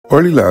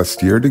Early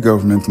last year, the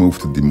government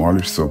moved to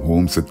demolish some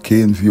homes at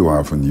View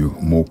Avenue,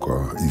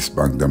 Mocha, East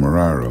Bank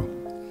Demerara.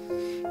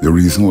 The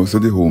reason was that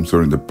the homes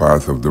are in the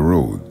path of the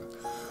road.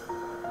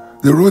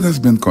 The road has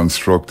been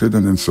constructed,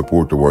 and in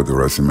support of what the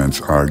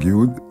residents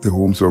argued, the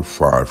homes are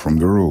far from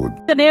the road.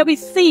 Today we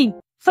see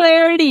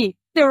clearly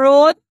the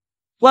road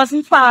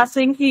wasn't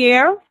passing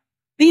here.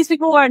 These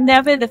people were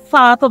never in the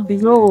path of the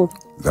road.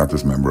 That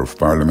was Member of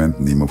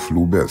Parliament Nemo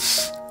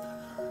Floubes.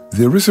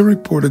 There is a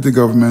report that the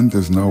government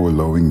is now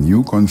allowing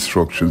new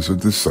constructions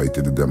at the site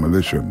of the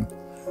demolition.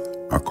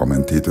 A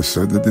commentator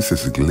said that this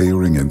is a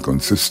glaring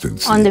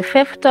inconsistency. On the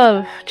 5th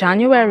of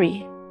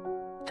January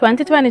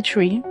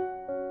 2023,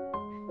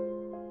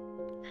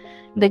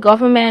 the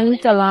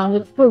government, along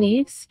with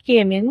police,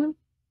 came in,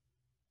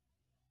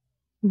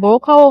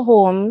 broke our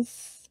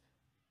homes,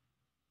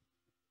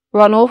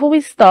 run over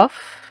with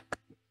stuff,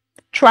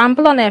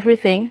 trample on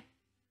everything,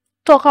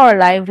 took our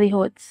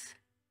livelihoods.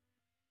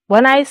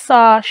 When I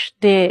saw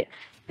the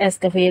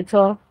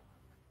excavator,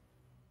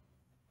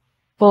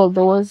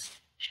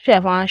 bulldoze,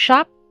 Chevron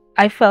shop,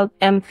 I felt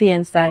empty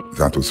inside.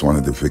 That was one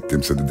of the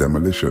victims of the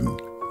demolition.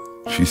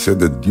 She said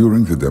that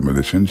during the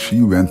demolition,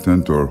 she went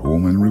into her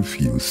home and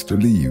refused to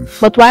leave.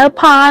 But while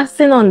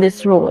passing on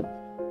this road,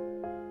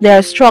 there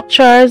are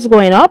structures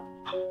going up,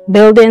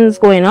 buildings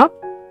going up,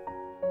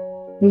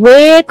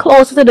 way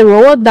closer to the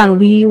road than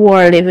we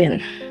were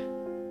living.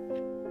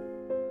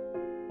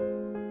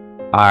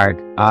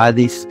 Are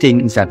these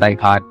things that I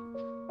had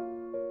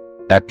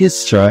that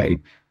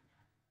destroyed?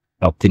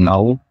 Nothing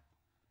now,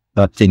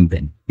 nothing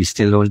then. We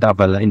still don't have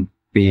a line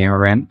paying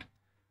rent.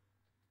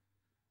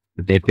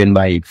 They pay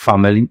my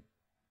family,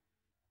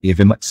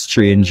 even a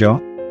stranger.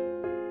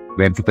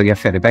 When people get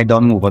fed up, I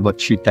don't move about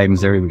 3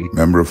 times every week.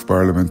 Member of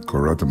Parliament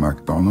Coretta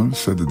McDonald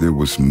said that there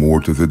was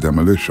more to the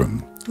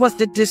demolition. It was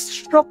the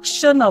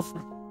destruction of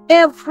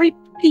every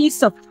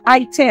piece of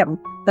item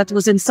that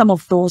was in some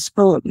of those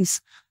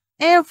homes.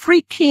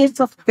 Every case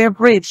of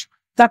beverage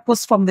that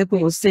was from the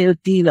wholesale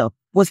dealer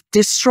was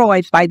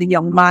destroyed by the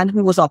young man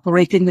who was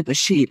operating the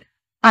machine.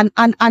 And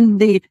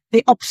the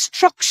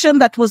obstruction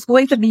that was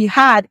going to be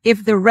had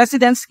if the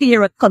residents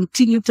here had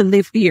continued to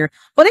live here.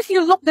 But if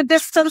you look the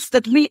distance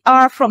that we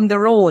are from the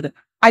road,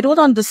 I don't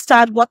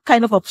understand what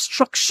kind of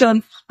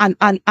obstruction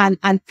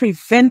and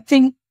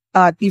preventing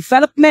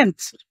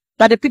development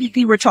that the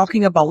PDP were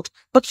talking about.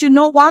 But you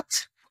know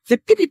what? The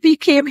PDP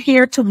came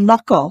here to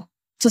knuckle,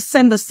 to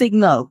send a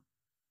signal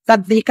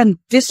that they can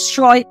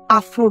destroy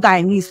Afro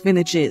Guyanese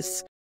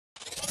villages.